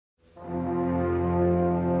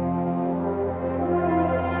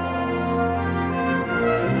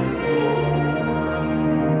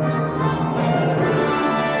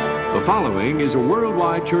following is a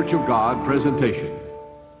Worldwide Church of God presentation.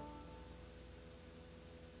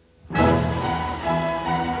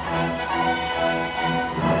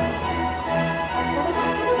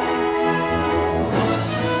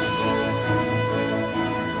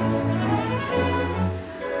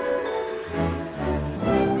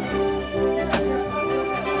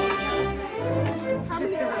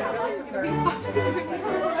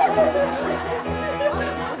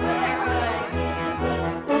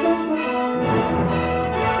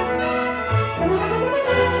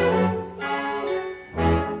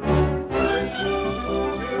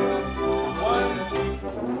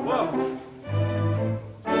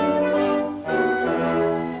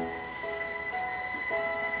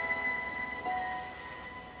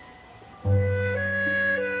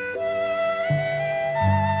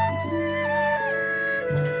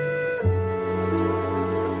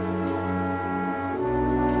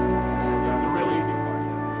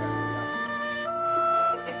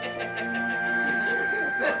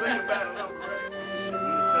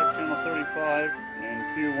 And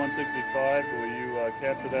Q165, will you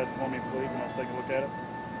capture that for me, please, and I'll take a look at it?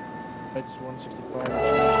 It's 165.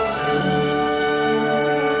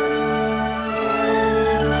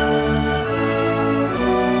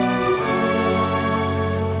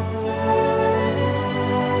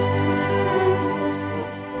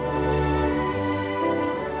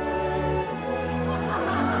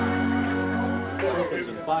 Opens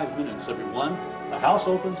in 5 minutes, everyone. The house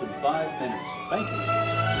opens in 5 minutes. Thank you.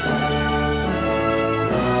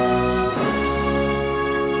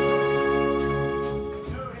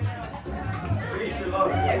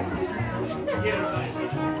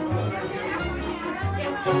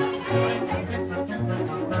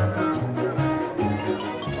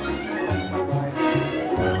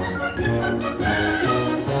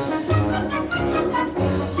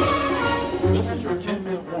 This is your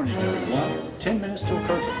 10-minute warning, everyone. 10 minutes till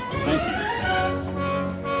curtain. Thank you.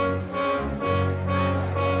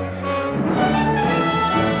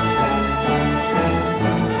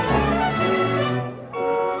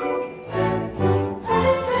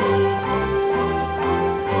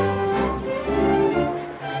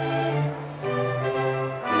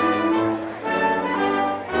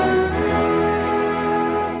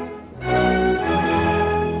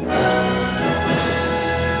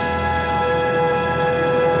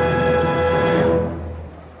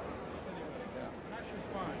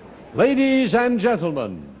 Ladies and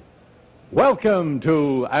gentlemen, welcome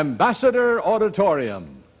to Ambassador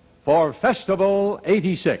Auditorium for Festival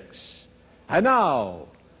 86. And now,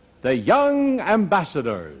 the Young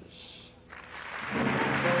Ambassadors.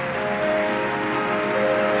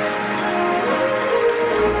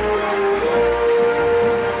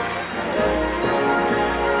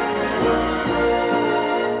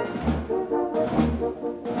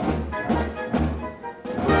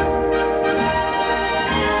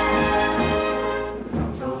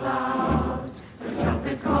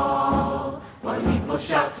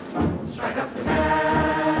 Shout, strike up the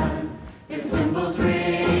band, its cymbals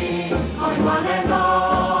ring, calling one and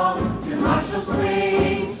all, to martial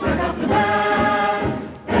swing, strike up the band.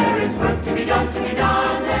 There is work to be done,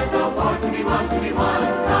 there's a war to be won,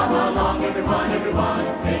 come along everyone,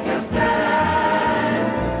 take your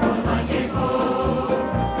stand. Come on, get home,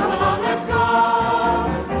 come along, let's go.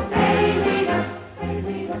 Hey leader, hey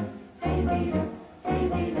leader, hey leader, hey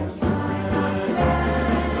leader, strike up the band,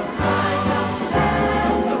 strike up the band.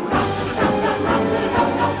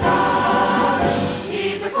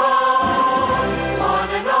 Heed the call, one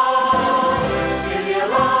and all, give the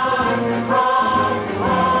alarm, the drums and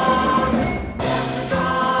horn. Let the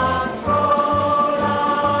drums roll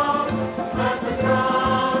out, let the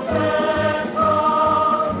trumpet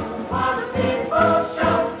blow, while the people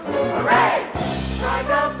shout, hooray! Strike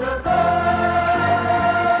up the band.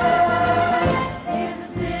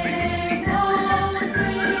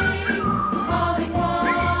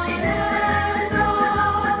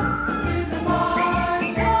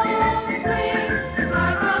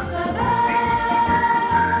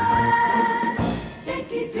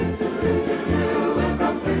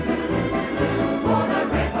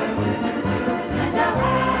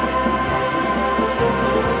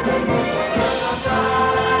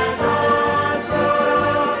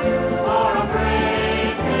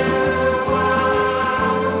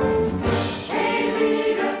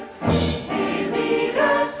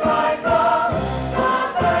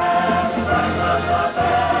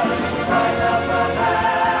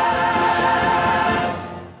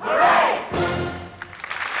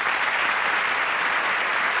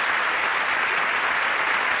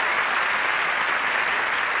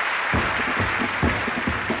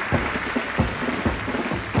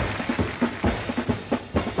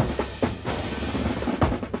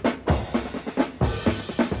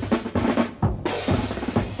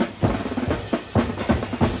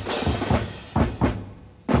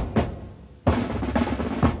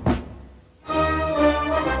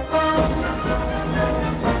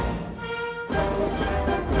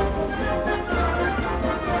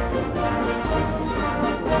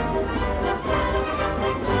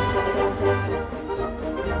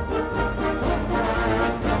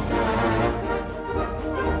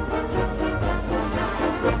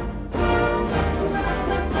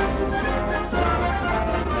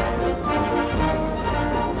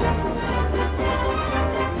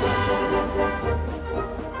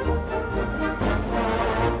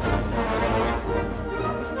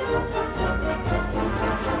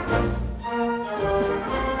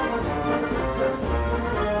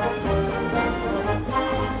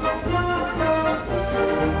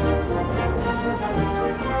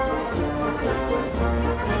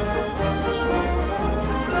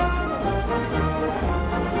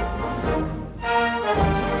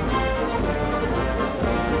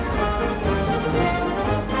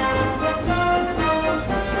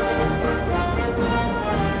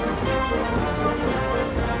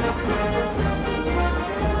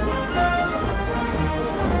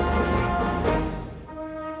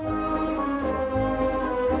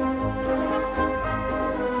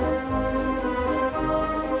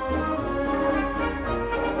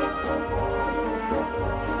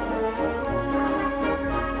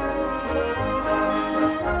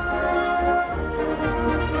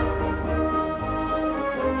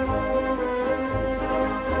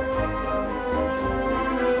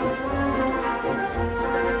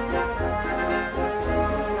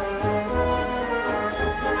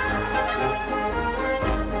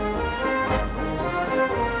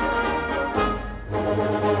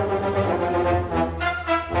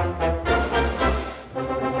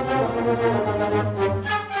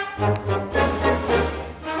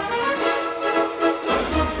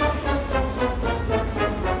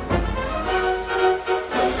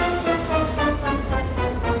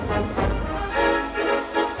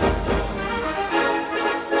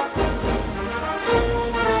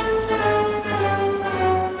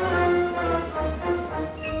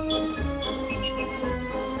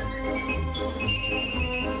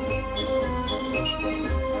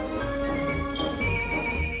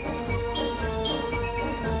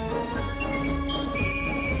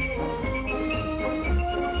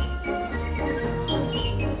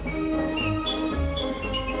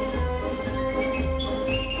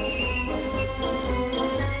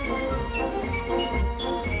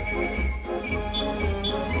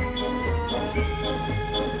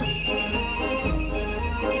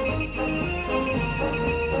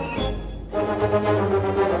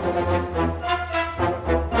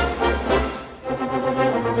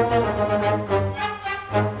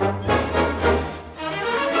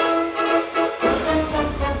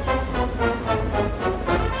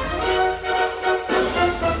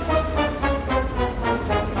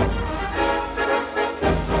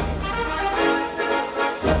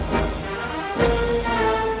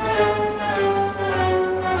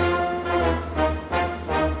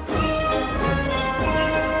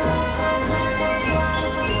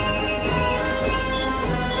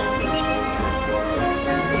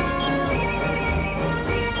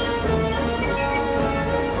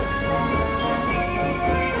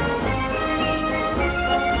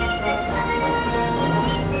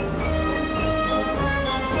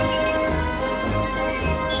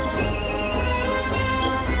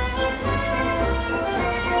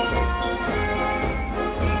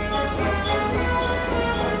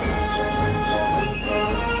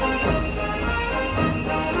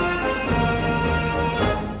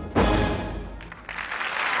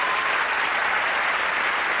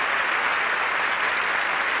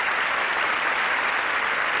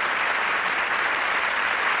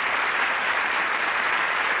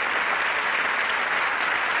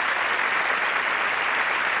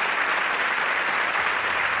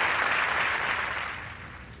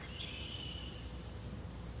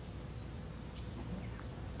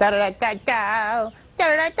 Da-da-da-da-da,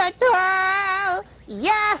 da-da-da-da-da.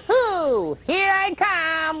 Yahoo! Here I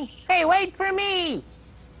come. Hey, wait for me.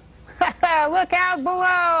 Look out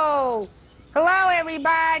below. Hello,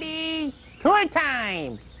 everybody. It's tour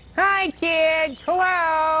time. Hi, kids.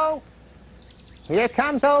 Hello. Here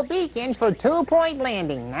comes old Beacon for 2-point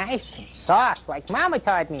landing. Nice and soft, like Mama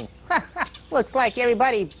taught me. Looks like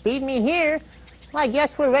everybody beat me here. Well, I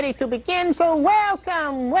guess we're ready to begin, so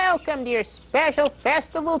welcome to your special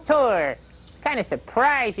festival tour. Kind of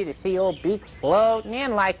surprised you to see old Beak floating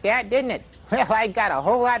in like that, didn't it? Well, I got a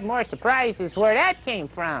whole lot more surprises where that came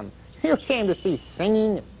from. You came to see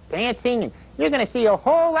singing and dancing, and you're going to see a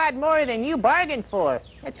whole lot more than you bargained for.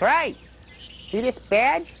 That's right. See this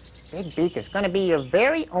badge? Big Beak is going to be your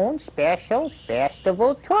very own special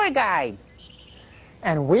festival tour guide.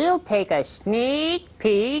 And we'll take a sneak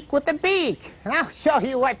peek with the Beak. And I'll show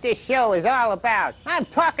you what this show is all about. I'm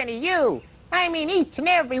talking to you. I mean each and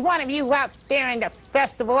every one of you out there in the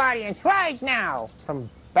festival audience right now. From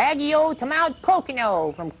Baguio to Mount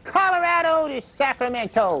Pocono, from Colorado to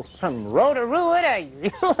Sacramento, from Rotorua to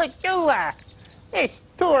Uladula. This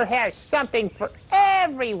tour has something for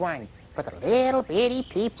everyone. For the little bitty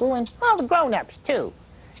people and all the grown-ups too.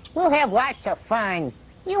 We'll have lots of fun.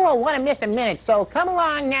 You won't want to miss a minute, so come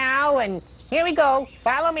along now, and here we go.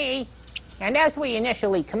 Follow me. And as we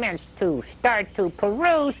initially commence to start to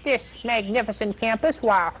peruse this magnificent campus,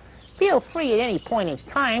 feel free at any point in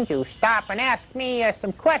time to stop and ask me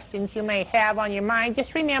some questions you may have on your mind.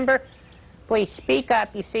 Just remember, please speak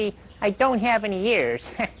up. You see, I don't have any ears.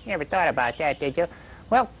 Never thought about that, did you?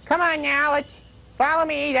 Well, come on now, let's follow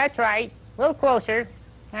me. That's right. A little closer.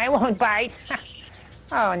 I won't bite.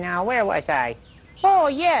 Oh, now, where was I? Oh,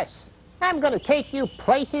 yes. I'm going to take you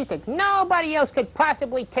places that nobody else could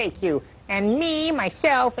possibly take you. And me,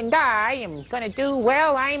 myself, and I am going to do,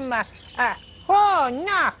 well, oh,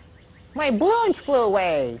 no. My balloons flew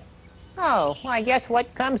away. Oh, well, I guess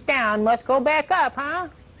what comes down must go back up, huh?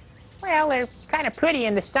 Well, they're kind of pretty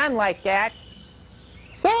in the sun like that.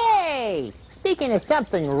 Say, speaking of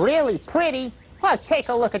something really pretty, well, take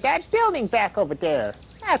a look at that building back over there.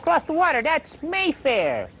 Across the water, that's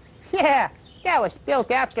Mayfair. Yeah. That was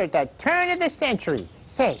built after the turn of the century.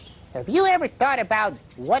 Say, have you ever thought about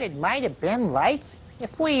what it might have been like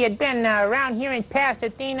if we had been around here in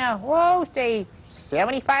Pasadena, oh, say,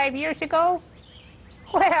 75 years ago?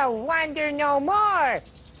 Well, wonder no more.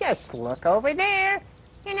 Just look over there,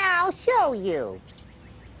 and I'll show you.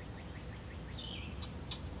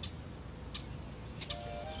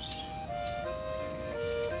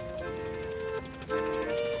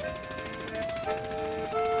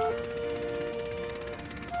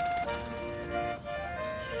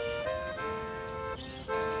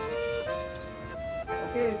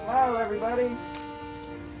 Okay, smile, everybody.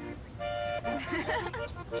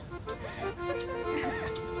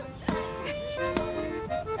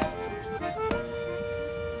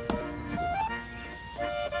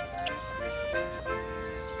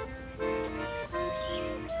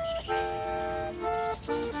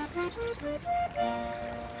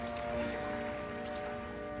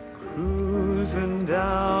 Cruising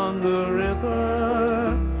down the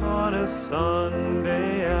river on a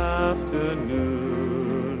Sunday afternoon,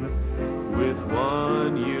 with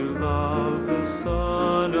one you love, the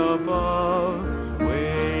sun above,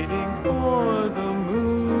 waiting for the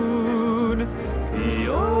moon. The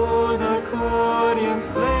old accordion's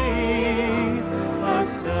playing a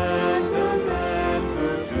sentimental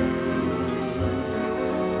tune.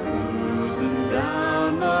 Cruising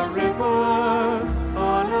down the river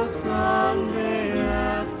on a Sunday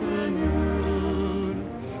afternoon.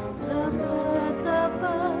 The birds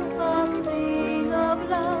above are sing of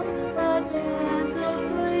love, a gentle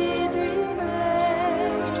sweet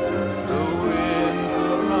refrain. The winds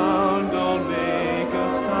around don't make a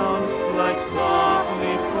sound like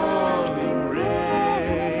softly falling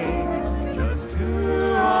rain. Just two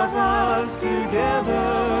of us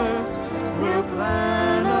together will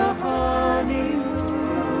plan a honeymoon,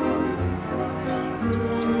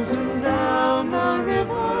 cruising down the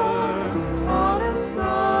river on a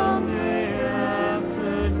Sunday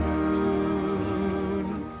afternoon.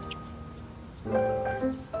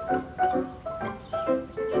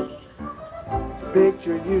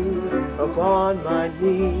 Picture you upon my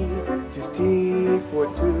knee, just tea for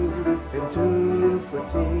two and two for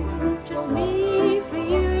tea. Just me for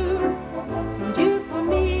you, and you for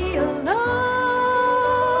me alone.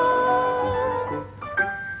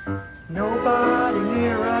 Nobody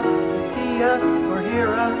near us to see us or hear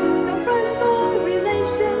us. No friends or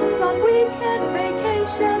relations on weekend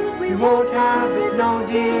vacations. We won't have it, no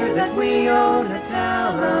dear, that we own a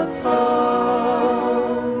telephone.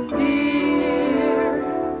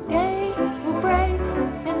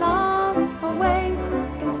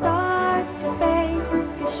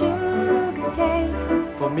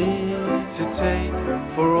 to take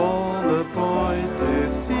for all the boys to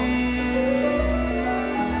see.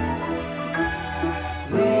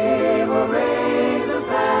 We will raise a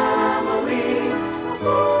family, a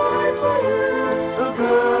boy for you, A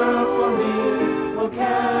girl for me. oh,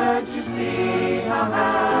 can't you see how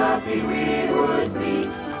happy we would be?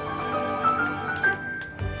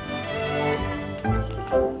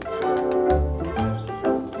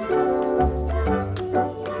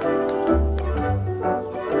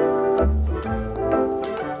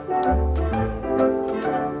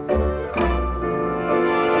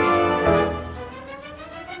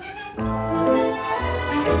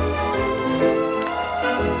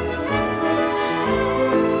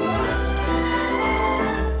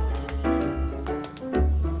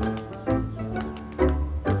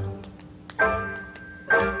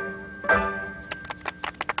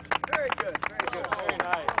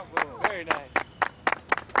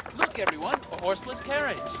 Look, everyone, a horseless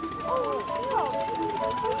carriage.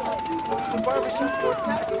 The barbershop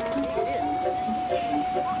quartet.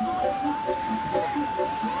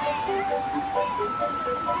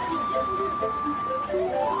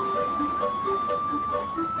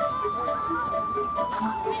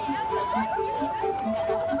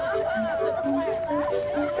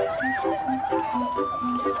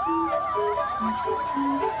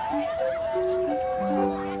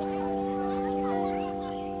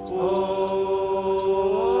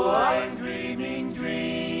 Oh, I'm dreaming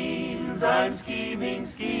dreams, I'm scheming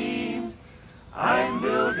schemes, I'm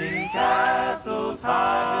building castles high.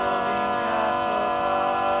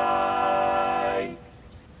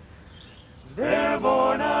 They're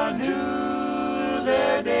born anew,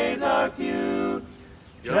 their days are few,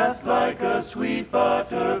 just like a sweet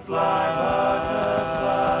butterfly.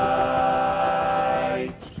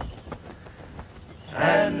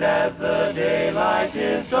 And as the daylight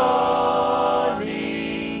is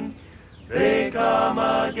dawning, they come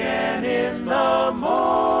again in the morning.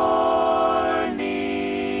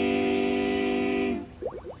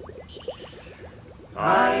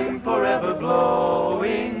 I'm forever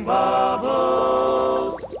blowing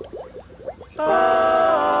bubbles,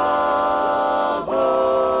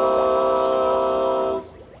 bubbles,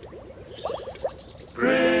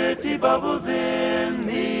 pretty bubbles in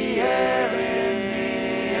the air.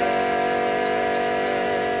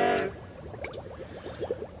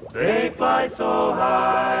 They fly so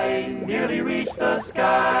high, nearly reach the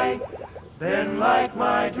sky, then like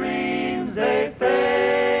my dreams they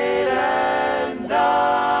fade and die.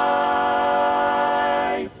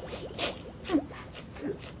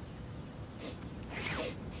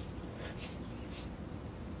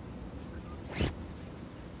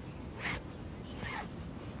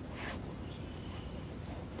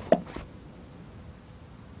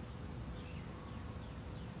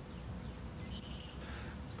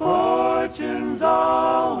 Fortune's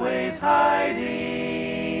always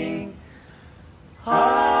hiding,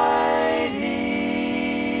 hiding.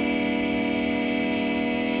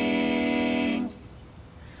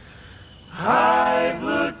 I've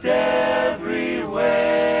looked everywhere.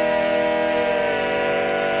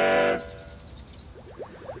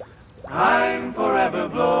 I'm forever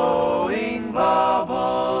blowing bubbles,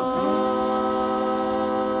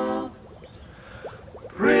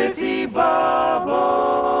 pretty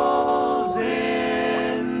bubbles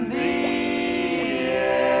in the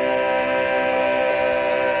air.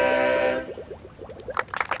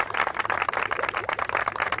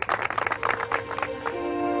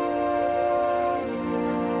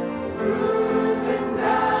 Cruising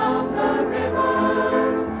down the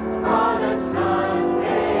river on a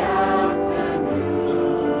Sunday afternoon,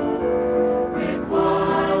 with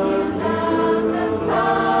one and the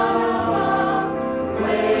sun above,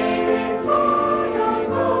 waiting for your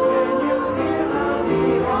boat. Can you hear how the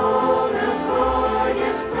old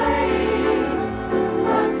accordions playing a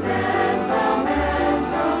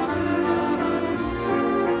sentimental tune?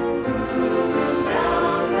 Cruising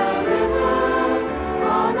down the river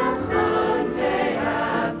on a Sunday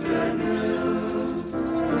afternoon.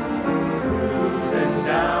 Cruising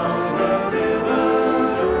down the river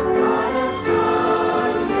on a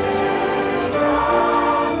Sunday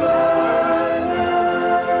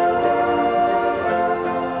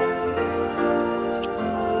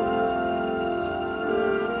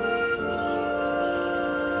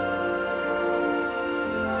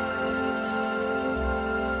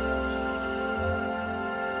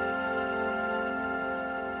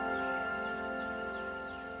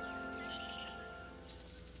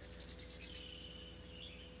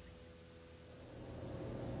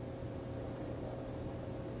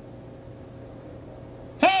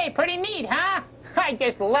Hey, pretty neat, huh? I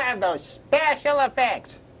just love those special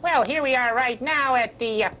effects. Well, here we are right now at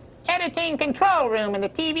the editing control room in the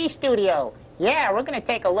TV studio. Yeah, we're going to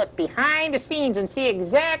take a look behind the scenes and see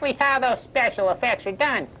exactly how those special effects are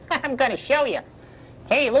done. I'm going to show you.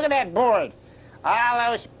 Hey, look at that board.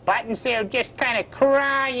 All those buttons there just kind of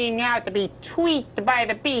crying out to be tweaked by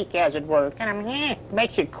the beak, as it were. Kind of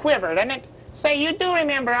makes you quiver, doesn't it? Say, you do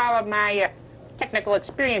remember all of my technical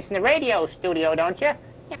experience in the radio studio, don't you?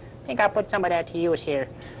 Yeah, I think I'll put some of that to use here.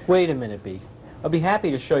 Wait a minute, Beak. I'll be happy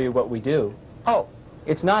to show you what we do. Oh.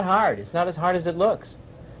 It's not hard. It's not as hard as it looks.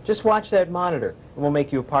 Just watch that monitor, and we'll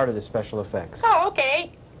make you a part of the special effects. Oh, okay.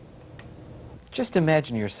 Just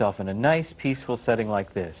imagine yourself in a nice, peaceful setting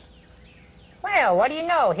like this. Well, what do you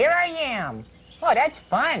know? Here I am. Oh, that's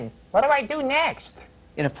fun. What do I do next?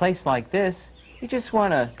 In a place like this, you just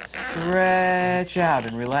want to stretch out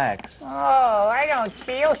and relax. Oh, I don't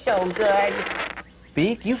feel so good.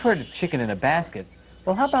 Beak, you've heard of chicken in a basket.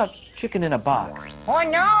 Well, how about chicken in a box? Oh,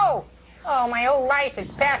 no! Oh, my whole life is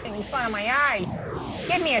passing in front of my eyes.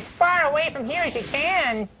 Get me as far away from here as you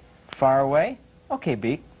can. Far away? Okay,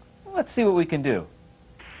 Beak. Let's see what we can do.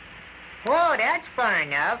 Whoa, that's far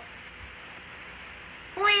enough.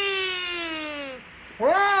 Whee!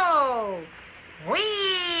 Whoa!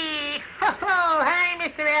 Whee! Ho-ho! Hi,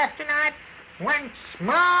 Mr. Astronaut. One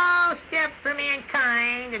small step for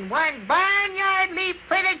mankind and one barnyard leap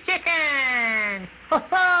for the chicken. Ho-ho!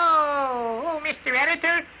 Oh, Mr.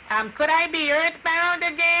 Editor, could I be earthbound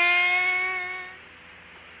again?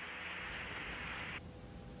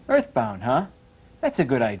 Earthbound, huh? That's a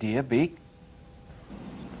good idea, Beak.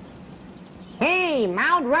 Hey,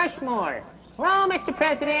 Mount Rushmore. Hello, Mr.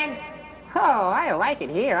 President. Oh, I like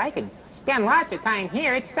it here. I could spend lots of time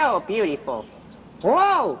here. It's so beautiful.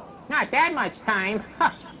 Whoa! Not that much time.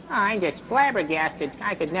 Huh. Oh, I'm just flabbergasted.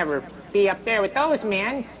 I could never be up there with those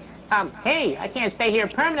men. Hey, I can't stay here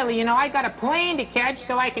permanently. You know, I got a plane to catch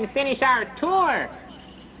so I can finish our tour.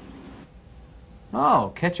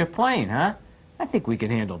 Oh, catch a plane, huh? I think we can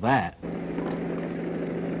handle that.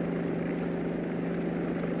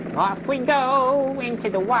 Off we go into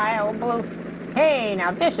the wild blue. Hey,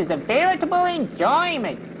 now this is a veritable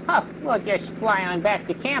enjoyment. Huh, we'll just fly on back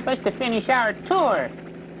to campus to finish our tour.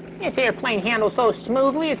 This airplane handles so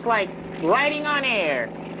smoothly, it's like riding on air.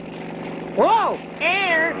 Whoa,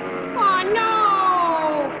 air? Oh,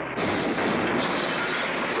 no!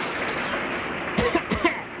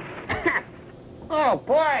 Oh,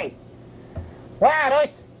 boy. Wow,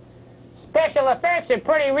 those special effects are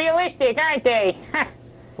pretty realistic, aren't they?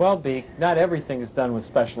 Well, Beak, not everything is done with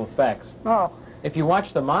special effects. Oh. If you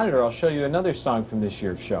watch the monitor, I'll show you another song from this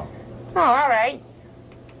year's show. Oh, all right.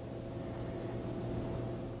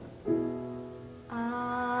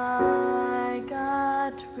 I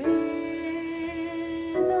got rhythm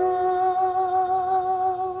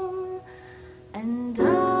and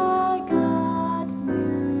I got music.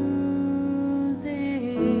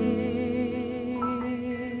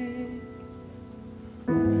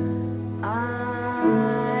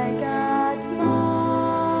 I got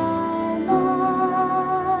my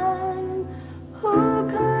man who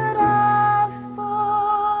could ask for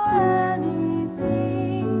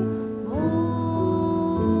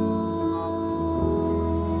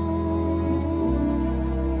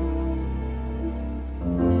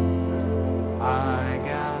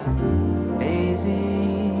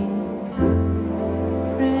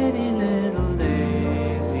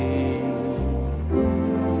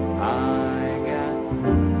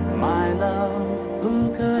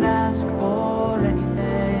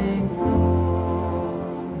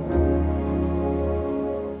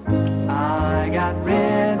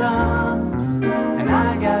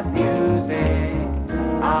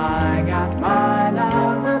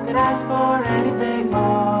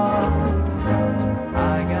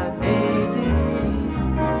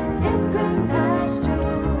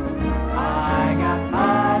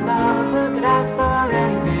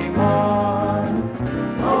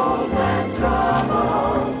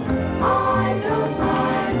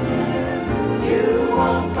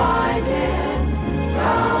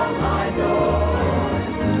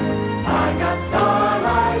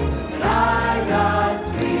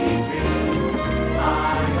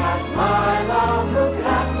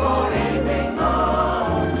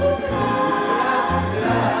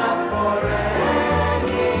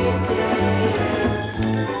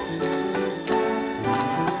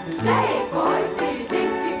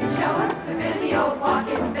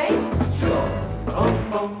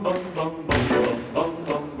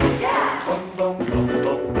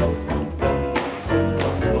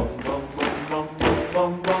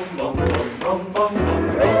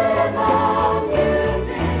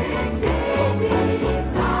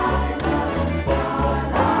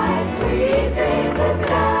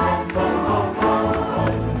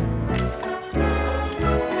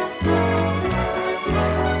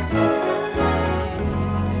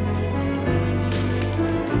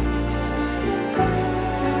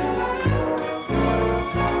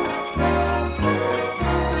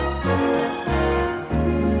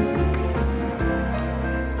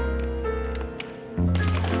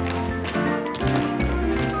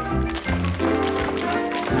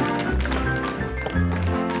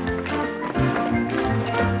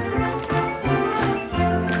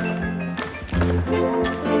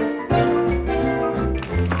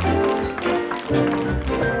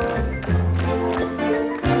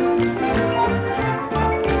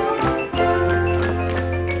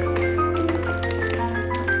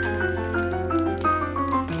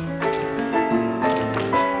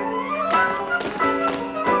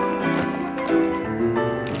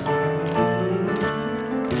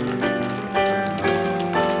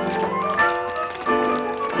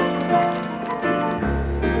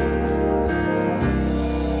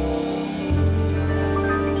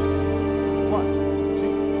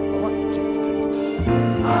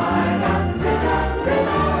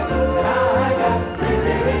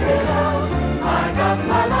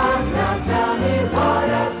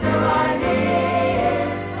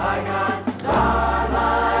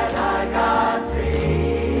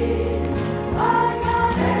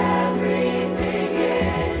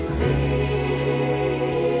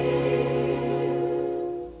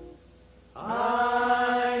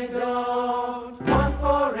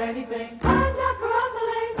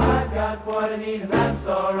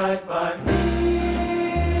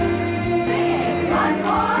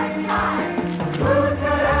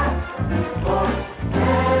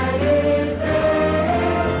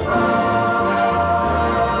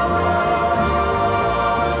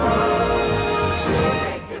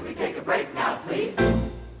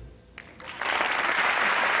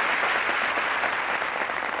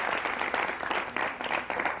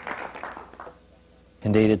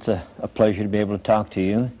Indeed, it's a pleasure to be able to talk to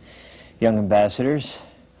you, young ambassadors,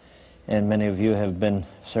 and many of you have been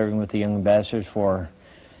serving with the young ambassadors for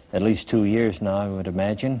at least 2 years now, I would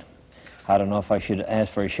imagine. I don't know if I should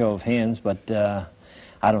ask for a show of hands, but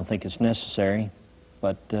I don't think it's necessary.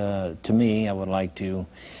 But to me, I would like to,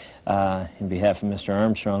 in behalf of Mr.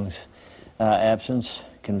 Armstrong's absence,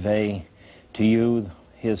 convey to you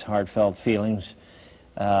his heartfelt feelings,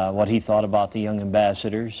 what he thought about the young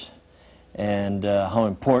ambassadors, and how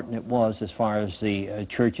important it was as far as the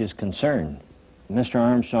church is concerned. Mr.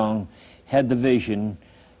 Armstrong had the vision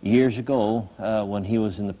years ago when he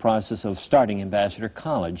was in the process of starting Ambassador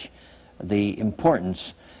College, the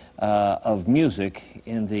importance of music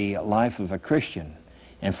in the life of a Christian.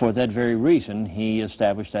 And for that very reason, he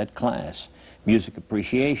established that class, music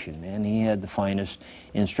appreciation, and he had the finest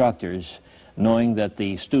instructors, knowing that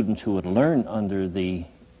the students who would learn under the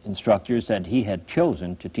instructors that he had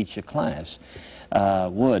chosen to teach the class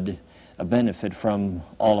would benefit from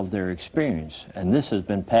all of their experience. And this has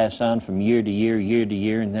been passed on from year to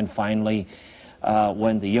year, and then finally,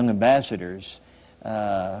 when the young ambassadors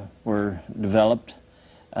were developed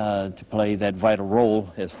to play that vital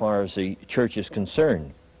role as far as the church is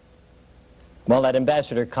concerned. Well, at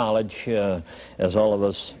Ambassador College, as all of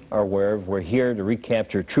us are aware of, we're here to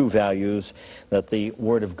recapture true values that the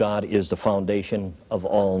Word of God is the foundation of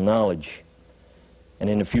all knowledge.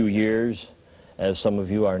 And in a few years, as some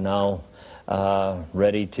of you are now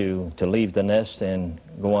ready to leave the nest and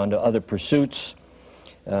go on to other pursuits,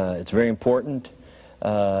 it's very important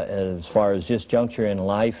as far as this juncture in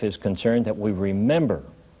life is concerned that we remember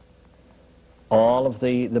all of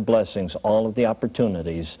the blessings, all of the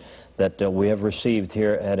opportunities that we have received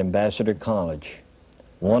here at Ambassador College.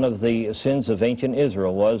 One of the sins of ancient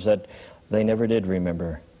Israel was that they never did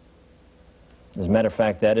remember. As a matter of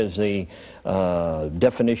fact, that is the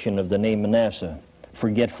definition of the name Manasseh,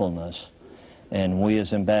 forgetfulness. And we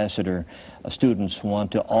as ambassador students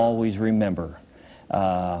want to always remember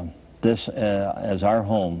this as our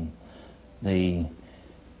home, the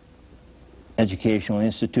educational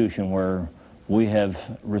institution where we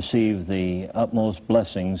have received the utmost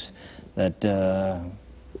blessings that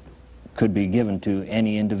could be given to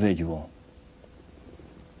any individual.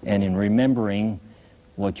 And in remembering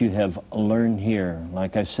what you have learned here,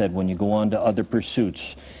 like I said, when you go on to other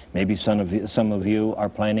pursuits, maybe some of you are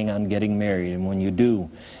planning on getting married, and when you do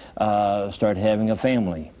start having a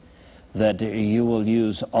family, that you will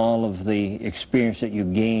use all of the experience that you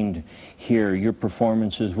gained here, your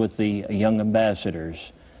performances with the young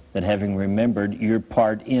ambassadors, that having remembered your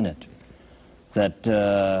part in it,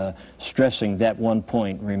 that stressing that one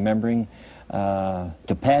point, remembering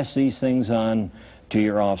to pass these things on to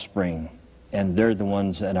your offspring, and they're the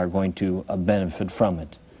ones that are going to benefit from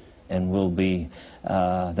it and will be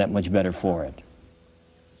that much better for it.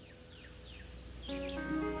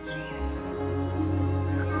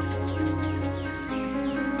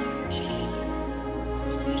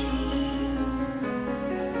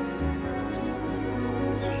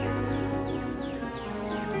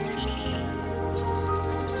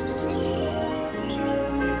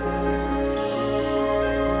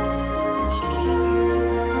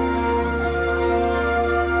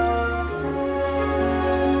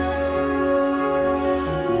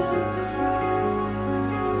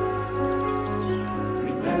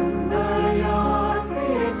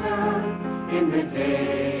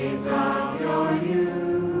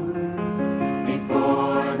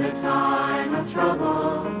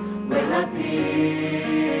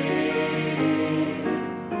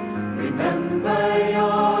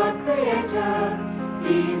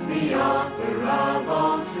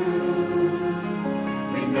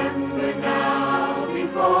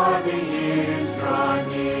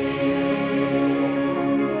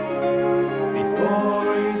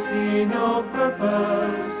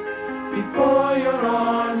 Before your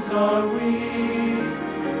arms are weak,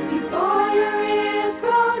 before your ears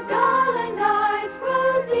grow dull and eyes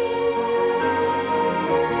grow dim,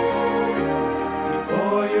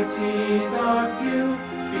 before your teeth are few,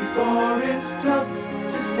 before it's tough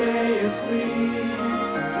to stay asleep,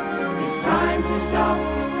 it's time to stop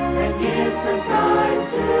and give some time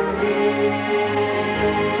to live.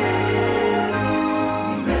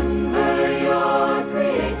 Remember your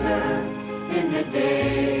Creator in the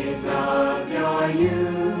days of your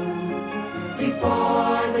youth,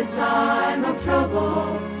 before the time of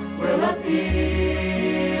trouble will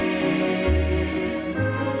appear.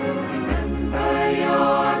 Remember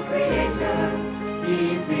your Creator,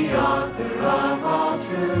 He's the author of all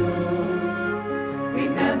truth.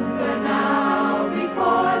 Remember now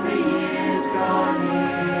before the years draw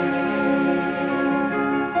near.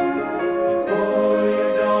 Before your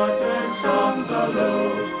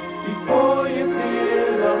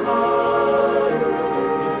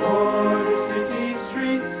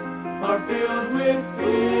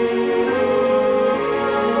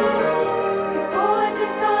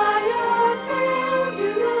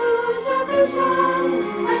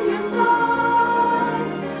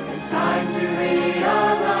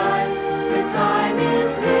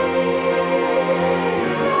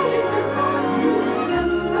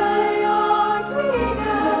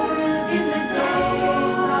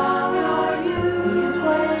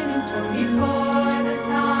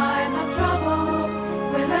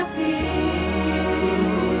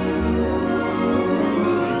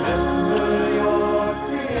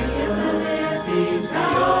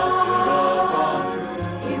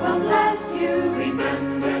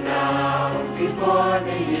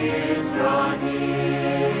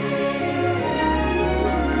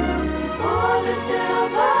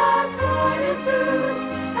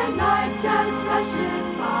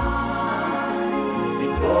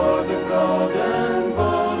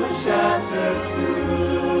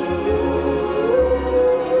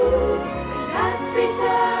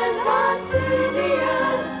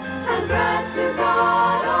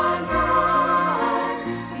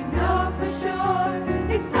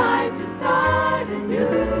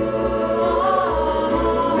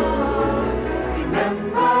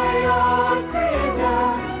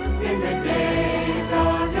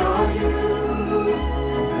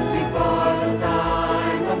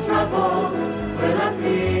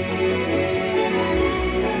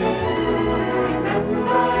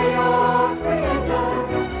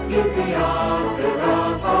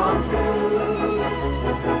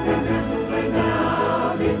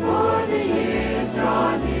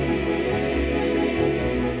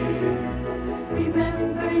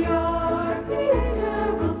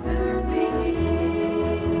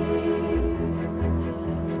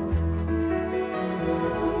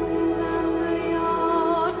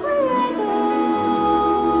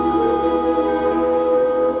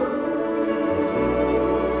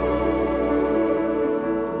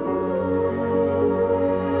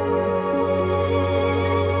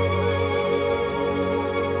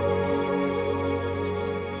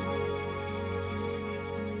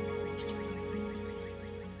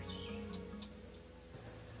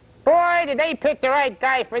boy, did they pick the right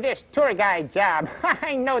guy for this tour guide job.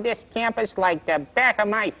 I know this campus like the back of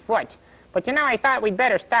my foot. But you know, I thought we'd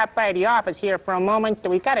better stop by the office here for a moment.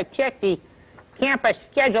 We got to check the campus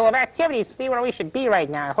schedule of activities, see where we should be right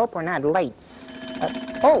now. I hope we're not late.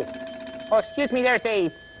 Oh, excuse me, there's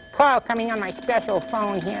a call coming on my special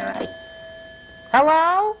phone here.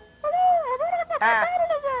 Hello?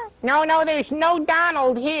 No, there's no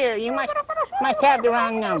Donald here. You must have the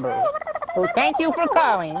wrong number. Well, thank you for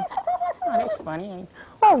calling. Oh, that's funny.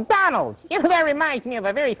 Oh, Donald, you know, that reminds me of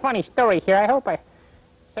a very funny story here. I hope I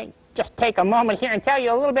just take a moment here and tell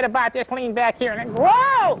you a little bit about this. Lean back here and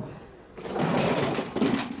whoa!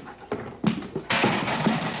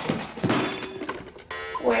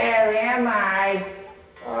 Where am I?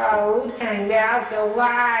 Oh, who turned out the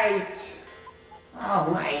lights?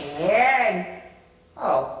 Oh, my head.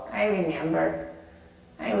 Oh, I remember.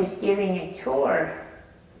 I was giving a tour.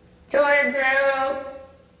 Tour group,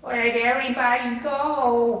 where'd everybody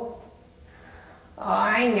go? Oh,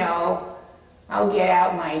 I know. I'll get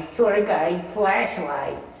out my tour guide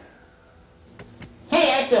flashlight.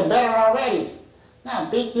 Hey, I feel better already. Now,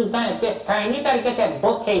 Beak, you've done it this time. You gotta get that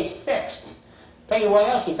bookcase fixed. Tell you what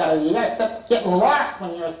else you gotta stop getting lost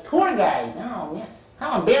when you're a tour guide. Oh, man.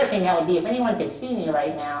 How embarrassing that would be if anyone could see me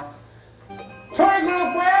right now. Tour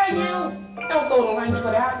group, where are you? Don't go to lunch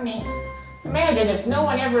without me. Imagine if no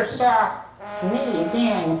one ever saw me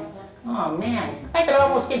again. Oh, man. I could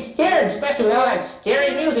almost get scared, especially with all that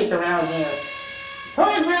scary music around here.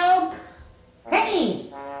 Tour group!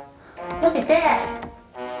 Hey! Look at that.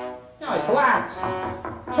 No, it's locked.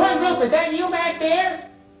 Tour group, is that you back there?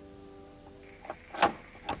 I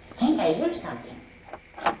think I hear something.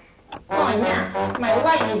 Oh, yeah. My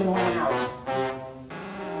light even went out.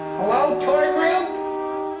 Hello, tour group?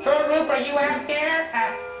 Tour group, are you out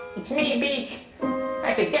there? It's me, Beak.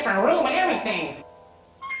 That's a different room and everything.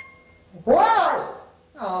 Whoa!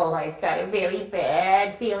 Oh, I've got a very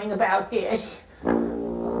bad feeling about this.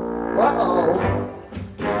 Uh-oh.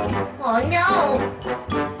 Oh, no!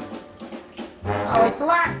 Oh, it's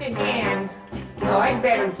locked again. Oh, I'd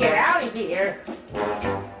better get out of here.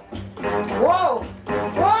 Whoa!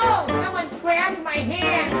 Whoa! Someone grabbed my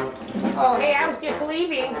hand. Oh, hey, I was just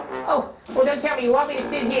leaving. Oh, well, don't tell me you want me to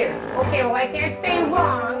sit here. Okay, well, I can't stay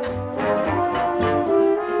long.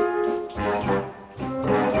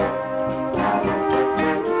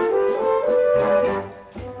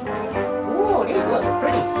 Ooh, this looks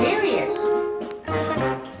pretty serious.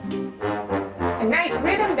 A nice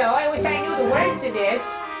rhythm, though. I wish I knew the words to this.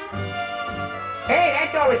 Hey,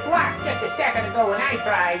 that door was blocked just a second ago when I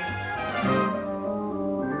tried.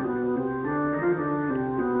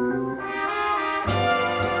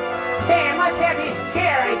 Say, I must have this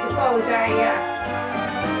chair, I suppose.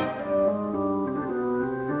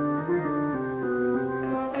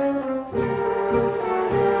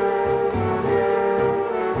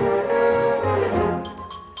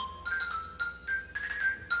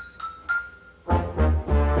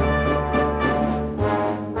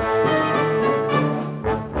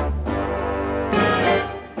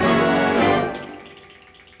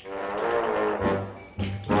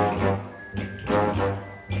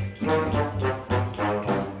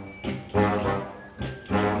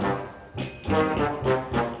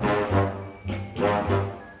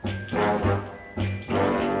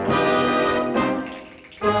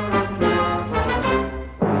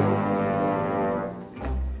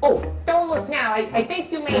 I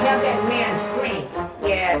think you may have that man's drink.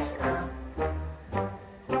 Yes.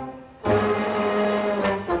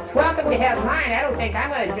 It's welcome to have mine. I don't think I'm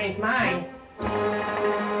going to drink mine.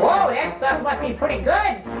 Whoa, that stuff must be pretty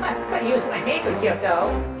good. Could use my handkerchief,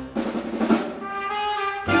 though.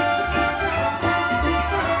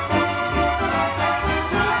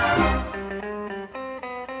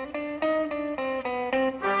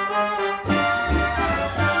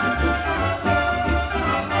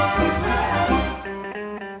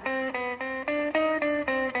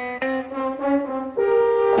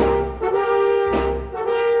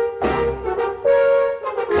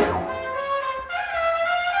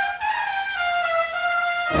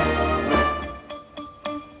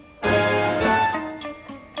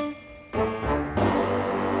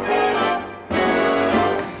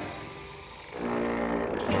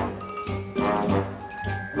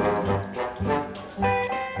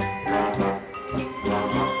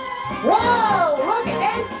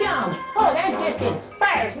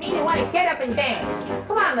 Inspires me to want to get up and dance.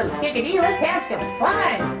 Come on, little chickadee, let's have some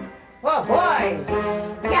fun. Oh, boy.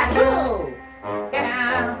 Yahoo!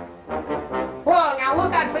 Ta-da! Whoa, now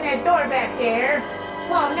look out for that door back there.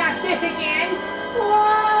 Whoa, not this again.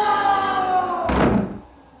 Whoa!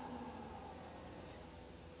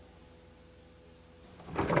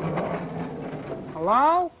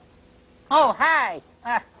 Hello? Oh, hi.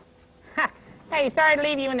 Hey, sorry to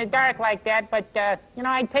leave you in the dark like that, but, you know,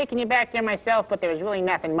 I'd taken you back there myself, but there was really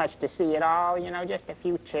nothing much to see at all. You know, just a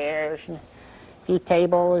few chairs and a few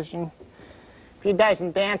tables and a few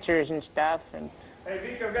dozen dancers and stuff. And Hey,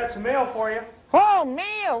 Vic, I've got some mail for you. oh,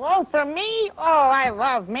 mail! Oh, for me? Oh, I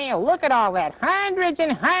love mail. Look at all that. Hundreds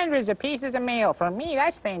and hundreds of pieces of mail. For me,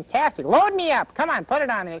 that's fantastic. Load me up. Come on, put it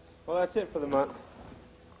on it. Well, that's it for the month.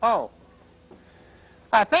 Oh.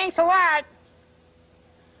 Thanks a lot.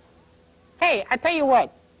 Hey, I tell you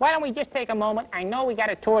what. Why don't we just take a moment? I know we got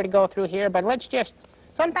a tour to go through here, but let's just...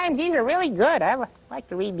 Sometimes these are really good. I like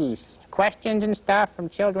to read these questions and stuff from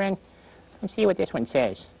children. Let's see what this one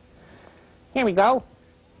says. Here we go.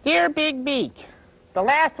 Dear Big Beak, the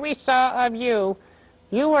last we saw of you,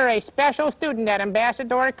 you were a special student at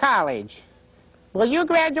Ambassador College. Will you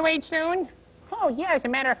graduate soon? Oh, yeah, as a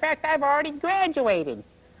matter of fact, I've already graduated.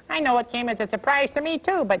 I know it came as a surprise to me,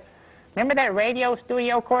 too, but remember that radio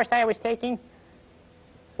studio course I was taking?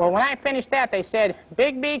 Well, when I finished that, they said,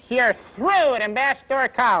 Big Beak, you're through at Ambassador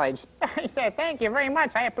College. I said, thank you very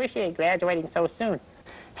much. I appreciate graduating so soon.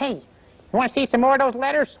 Hey, you want to see some more of those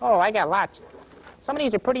letters? Oh, I got lots. Some of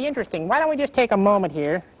these are pretty interesting. Why don't we just take a moment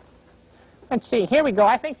here? Let's see. Here we go.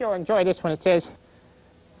 I think you'll enjoy this one. It says,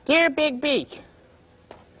 Dear Big Beak,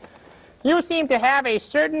 you seem to have a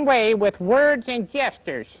certain way with words and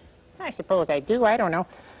gestures. I suppose I do. I don't know.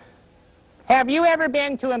 Have you ever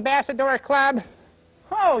been to Ambassador Club?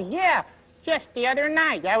 Oh, yeah. Just the other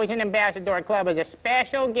night, I was in Ambassador Club as a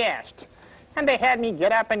special guest. And they had me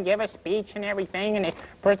get up and give a speech and everything, and they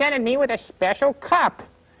presented me with a special cup.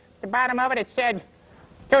 At the bottom of it, it said,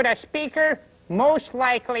 to the speaker most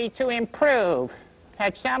likely to improve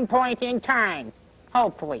at some point in time,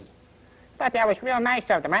 hopefully. Thought that was real nice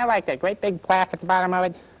of them. I like that great big plaque at the bottom of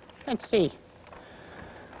it. Let's see.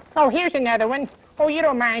 Oh, here's another one. Oh, you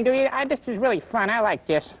don't mind, do you? This is really fun. I like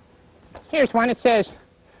this. Here's one. It says,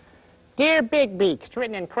 Dear Big Beak. It's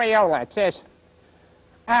written in Crayola. It says,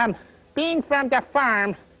 being from the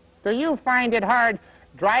farm, do you find it hard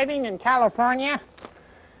driving in California?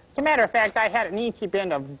 As a matter of fact, I had an easy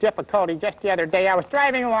bit of difficulty just the other day. I was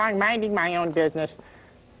driving along, minding my own business.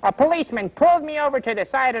 A policeman pulled me over to the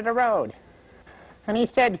side of the road. And he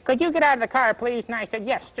said, could you get out of the car, please? And I said,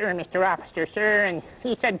 yes, sir, Mr. Officer, sir. And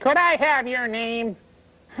he said, could I have your name?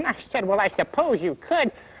 And I said, well, I suppose you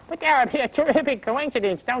could, but that would be a terrific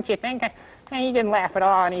coincidence, don't you think? And he didn't laugh at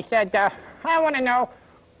all. And he said, I want to know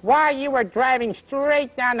why you were driving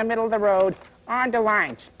straight down the middle of the road on the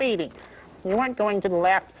line, speeding. You weren't going to the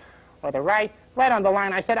left or the right on the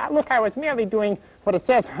line. I said, look, I was merely doing what it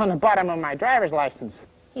says on the bottom of my driver's license.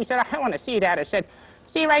 He said, I want to see that. I said,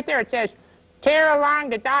 see right there, it says, tear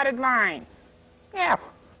along the dotted line. Yeah,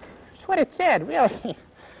 that's what it said, really.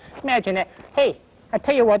 Imagine that. Hey, I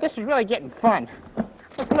tell you what, this is really getting fun.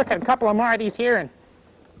 Let's look at a couple of more of these here and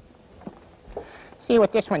see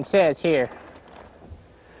what this one says here.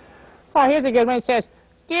 Oh, here's a good one. It says,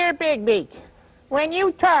 Dear Big Beak, when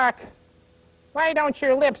you talk, why don't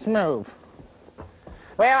your lips move?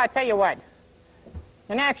 Well, I tell you what.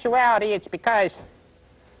 In actuality, it's because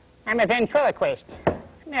I'm a ventriloquist.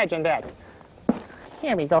 Imagine that.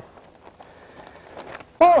 Here we go.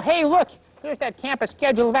 Oh, hey, look. There's that campus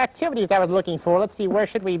schedule of activities I was looking for. Let's see, where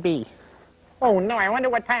should we be? Oh, no, I wonder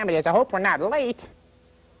what time it is. I hope we're not late.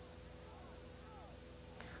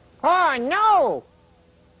 Oh, no!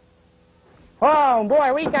 Oh,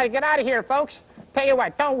 boy, we got to get out of here, folks. Tell you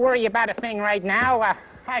what, don't worry about a thing right now.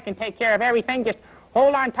 I can take care of everything. Just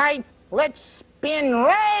hold on tight. Let's spin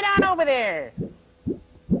right on over there.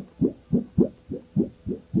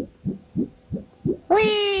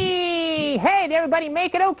 Whee! Hey, did everybody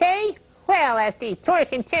make it okay? Well, as the tour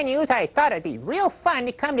continues, I thought it'd be real fun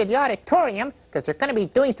to come to the auditorium because they're going to be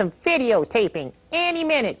doing some videotaping any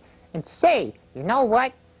minute. And say, you know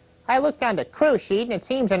what? I looked on the crew sheet and it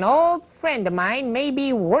seems an old friend of mine may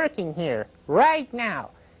be working here right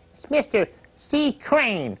now. It's Mr. C.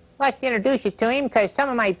 Crane. I'd like to introduce you to him because some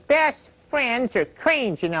of my best friends are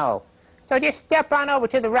cranes, you know. So just step on over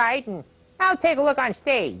to the right and I'll take a look on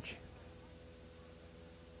stage.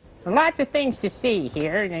 Lots of things to see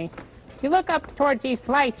here. And if you look up towards these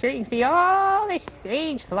flights here, you can see all the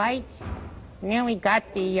stage lights. And then we got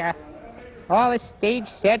the all the stage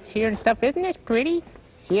sets here and stuff. Isn't this pretty?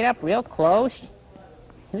 See it up real close.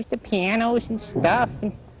 Here's the pianos and stuff.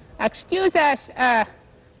 And, excuse us,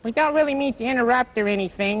 we don't really mean to interrupt or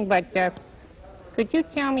anything, but could you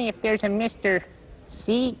tell me if there's a Mr.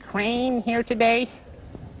 C. Crane here today?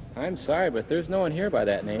 I'm sorry, but there's no one here by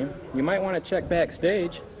that name. You might want to check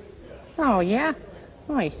backstage. Oh, yeah?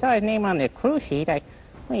 Oh, I saw his name on the crew sheet.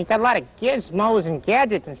 Well, you got a lot of gizmos and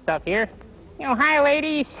gadgets and stuff here. You know, hi,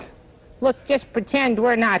 ladies. Look, just pretend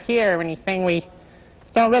we're not here or anything. We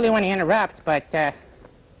don't really want to interrupt, but I'd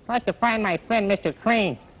like to find my friend, Mr.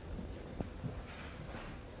 Crane.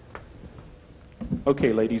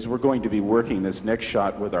 Okay, ladies, we're going to be working this next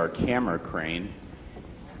shot with our camera crane.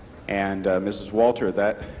 And Mrs. Walter,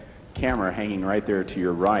 that camera hanging right there to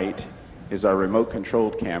your right is our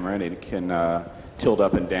remote-controlled camera, and it can tilt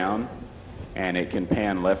up and down, and it can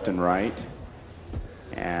pan left and right.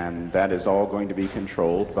 And that is all going to be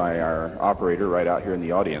controlled by our operator right out here in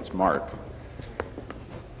the audience, Mark.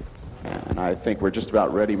 And I think we're just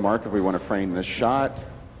about ready, Mark, if we want to frame this shot.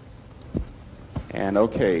 And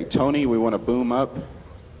okay, Tony, we want to boom up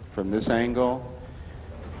from this angle.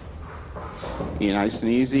 Nice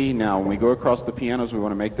and easy. Now, when we go across the pianos, we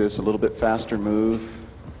want to make this a little bit faster move.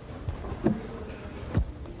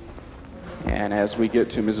 And as we get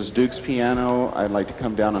to Mrs. Duke's piano, I'd like to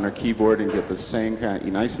come down on her keyboard and get the same kind of,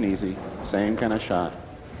 nice and easy, same kind of shot.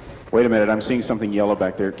 Wait a minute, I'm seeing something yellow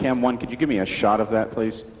back there. Cam 1, could you give me a shot of that,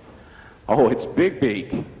 please? Oh, it's Big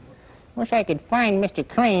Beak. Wish I could find Mr.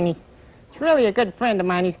 Crane. He's really a good friend of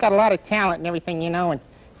mine. He's got a lot of talent and everything, you know, and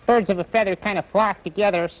birds of a feather kind of flock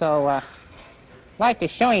together, so I'd like to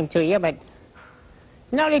show him to you, but,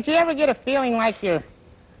 you know, did you ever get a feeling like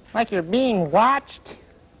you're being watched?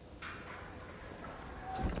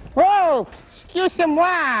 Whoa!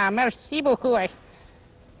 Excusez-moi! Merci beaucoup.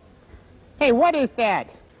 Hey, what is that?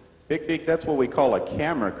 Big Beak, that's what we call a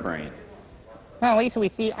camera crane. Well, at least we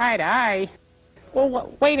see eye to eye.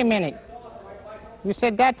 Well, wait a minute. You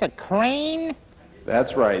said that's a crane?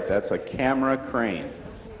 That's right, that's a camera crane.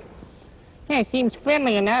 Yeah, it seems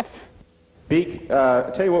friendly enough. Beak,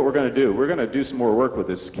 I'll tell you what we're going to do. We're going to do some more work with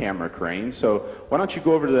this camera crane, so why don't you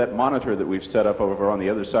go over to that monitor that we've set up over on the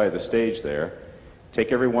other side of the stage there.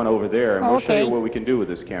 Take everyone over there, and we'll show you what we can do with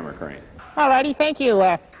this camera crane. All righty, thank you.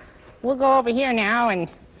 We'll go over here now, and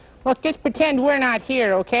look, just pretend we're not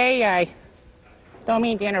here, okay? I don't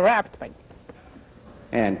mean to interrupt, but...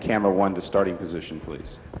 And camera 1 to starting position,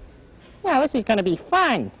 please. Yeah, this is going to be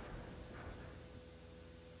fun.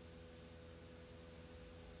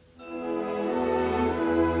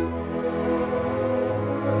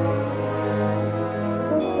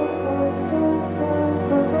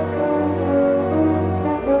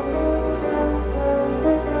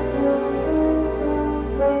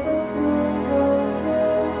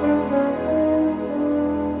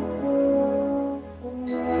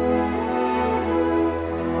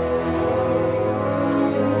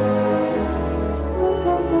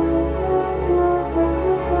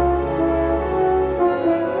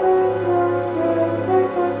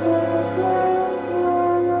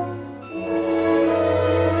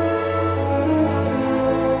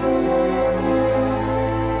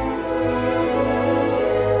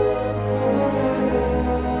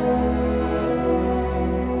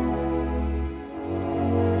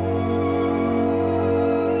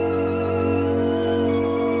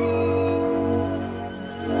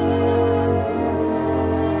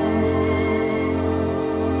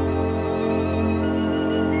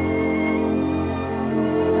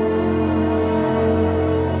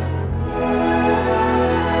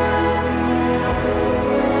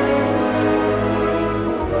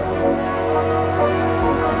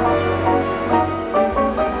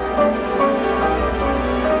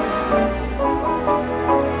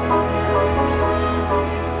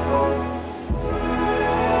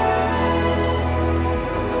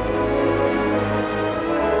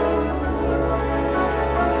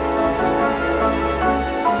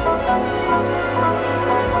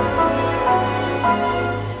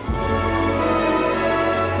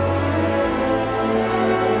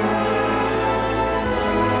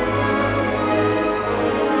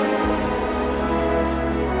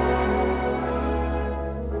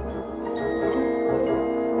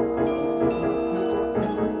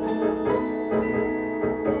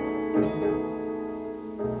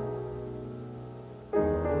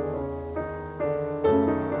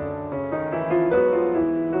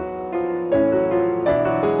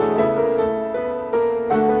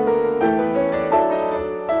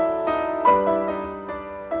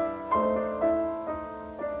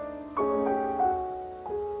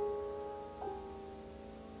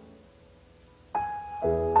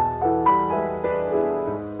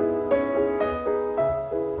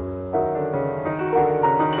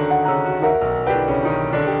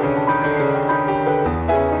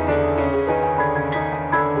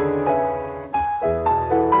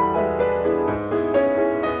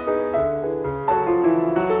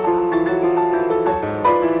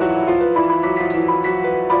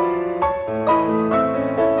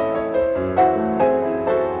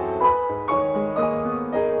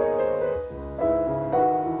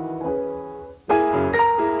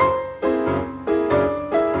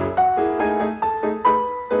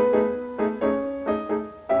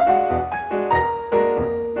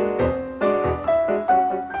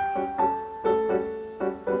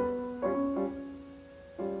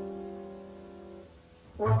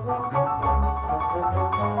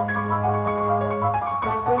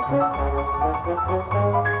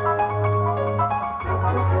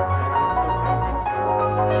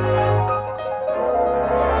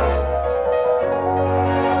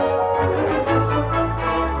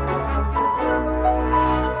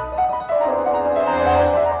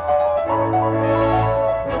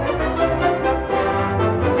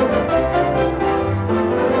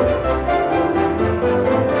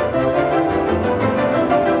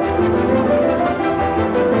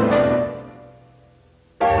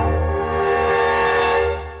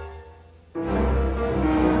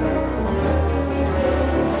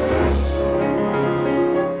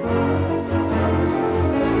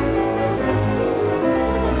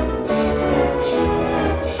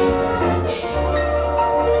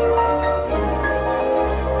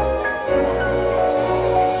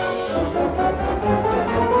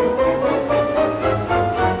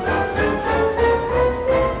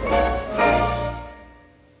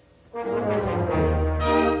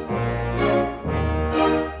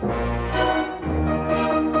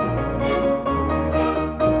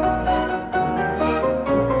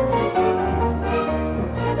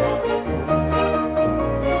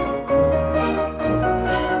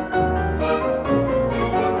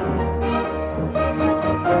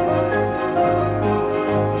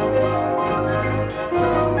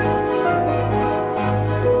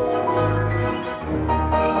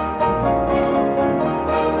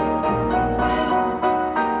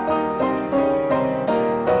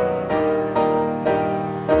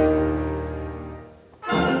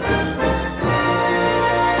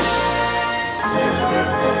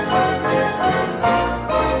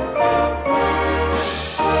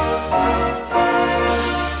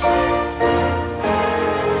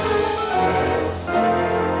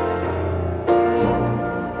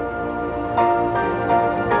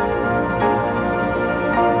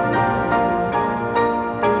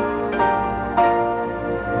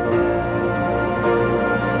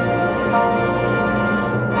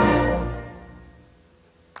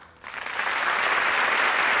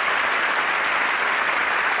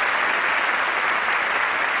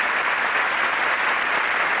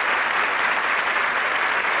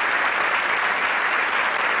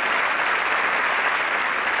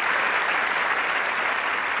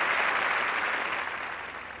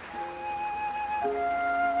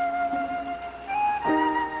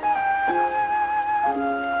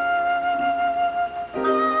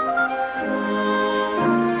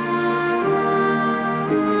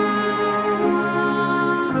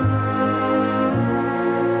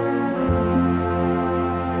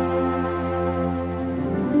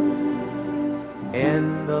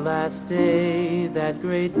 In the last day, that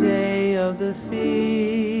great day of the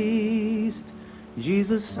feast,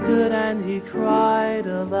 Jesus stood and he cried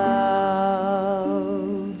aloud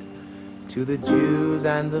to the Jews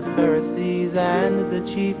and the Pharisees and the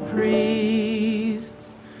chief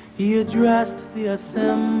priests. He addressed the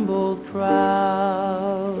assembled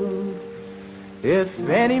crowd. If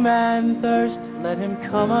any man thirst, let him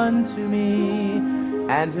come unto me,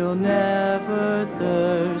 and he'll never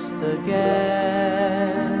thirst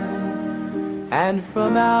again. And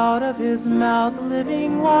from out of his mouth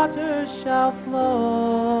living waters shall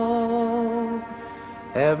flow,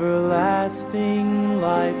 everlasting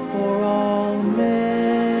life for all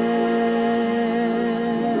men.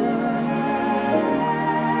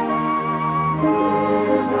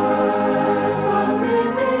 Rivers of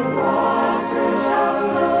living water shall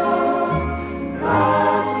flow,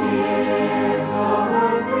 God's gift over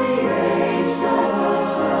creation will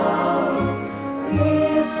show.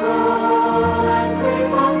 Peaceful and free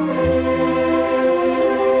from fear,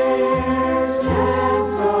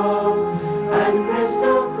 gentle and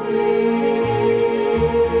crystal clear.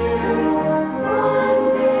 One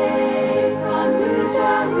day from New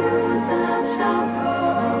Jerusalem shall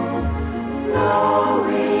come,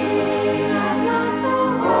 flowing, and thus the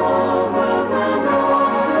whole world will know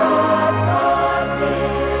that God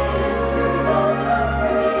gives to those who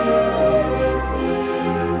freely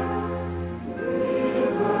receive.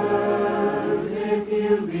 Rivers, if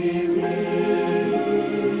you believe.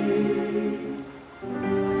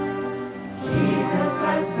 Jesus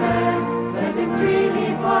has said, let him freely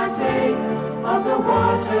partake of the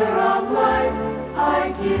water of life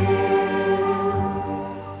I give.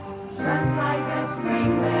 Just like a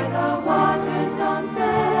spring where the waters don't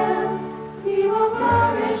fail, he will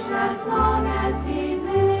flourish as long as he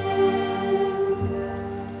lives.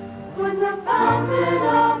 When the fountain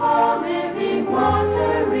of all living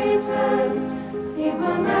water returns, he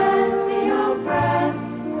will let the oppressed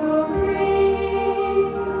go free.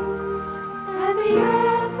 And the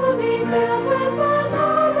earth will be filled with the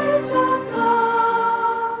knowledge of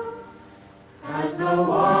God, as the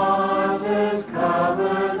waters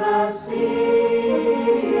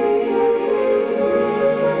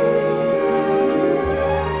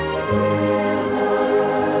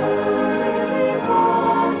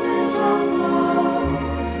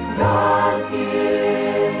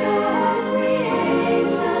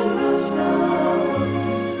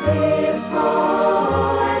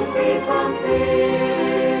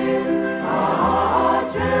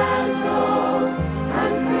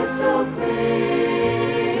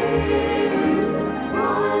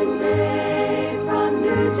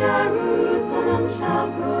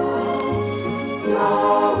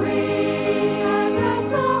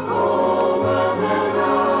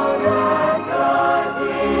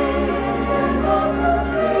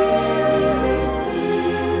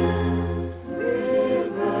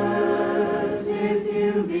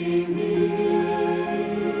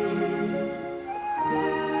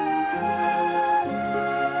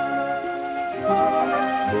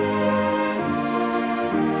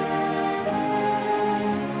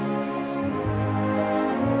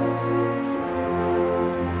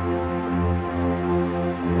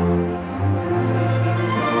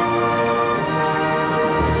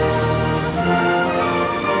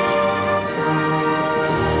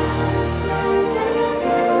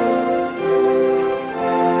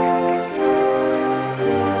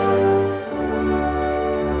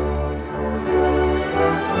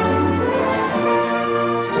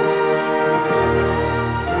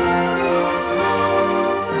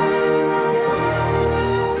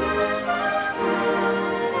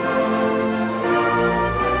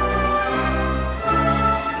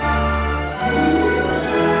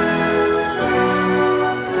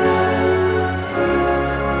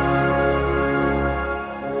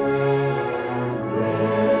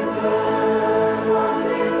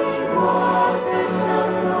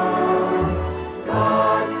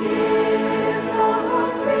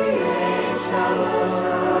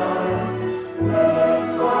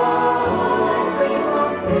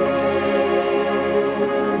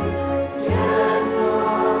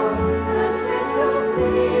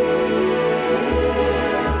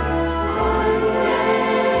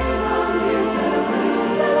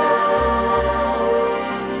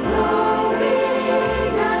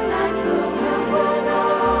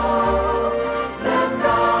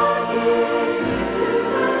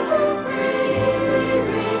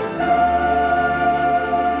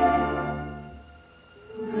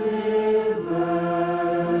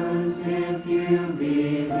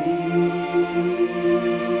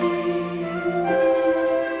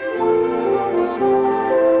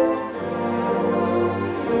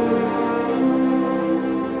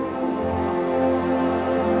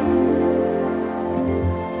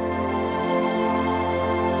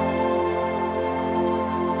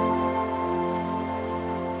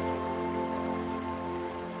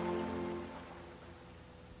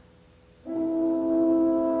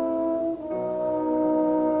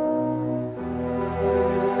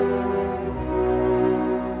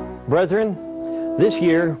Brethren, this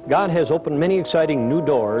year, God has opened many exciting new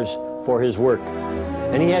doors for His work,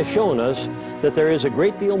 and He has shown us that there is a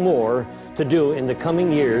great deal more to do in the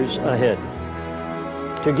coming years ahead.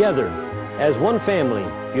 Together, as one family,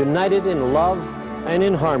 united in love and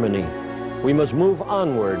in harmony, we must move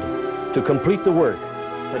onward to complete the work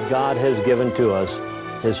that God has given to us,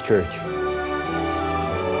 His church.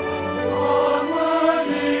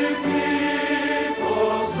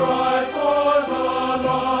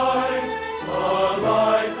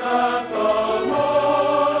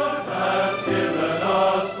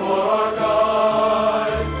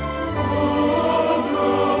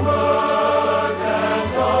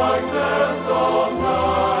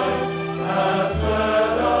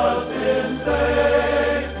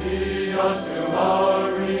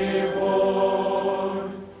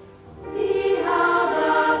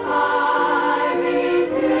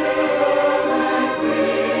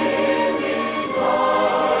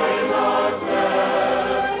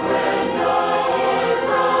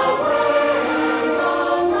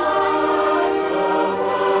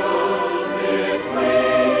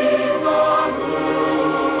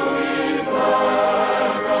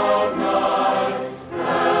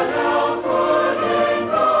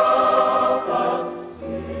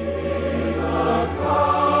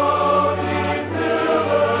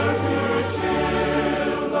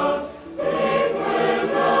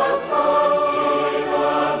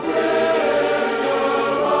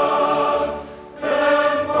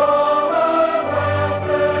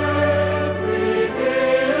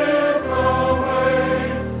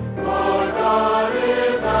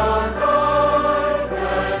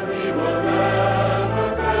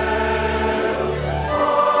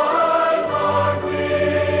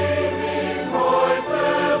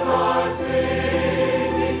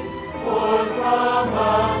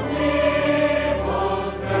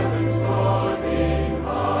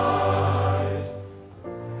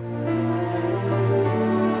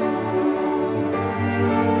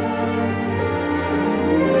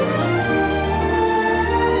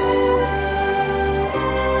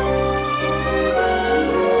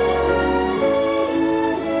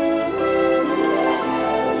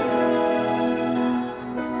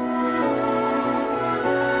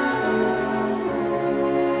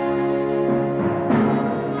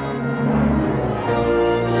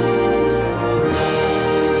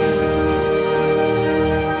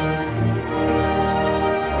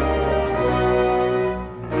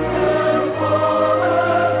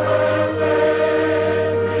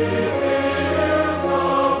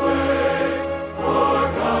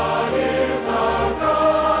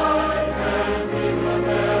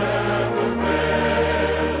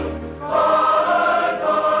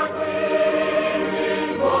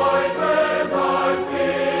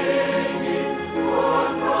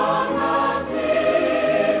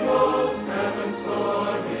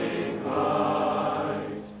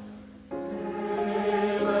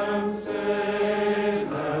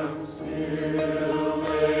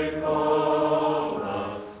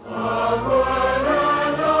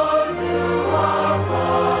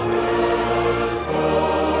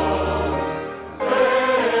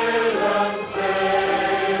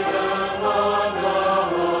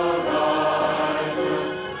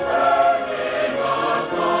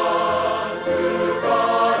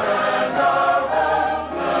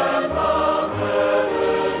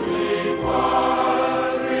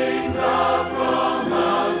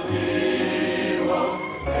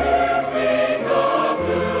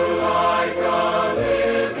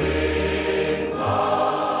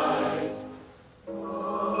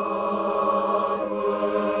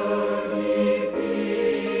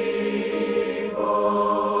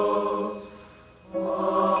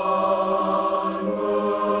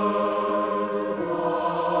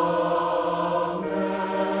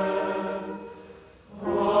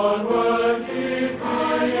 Onward.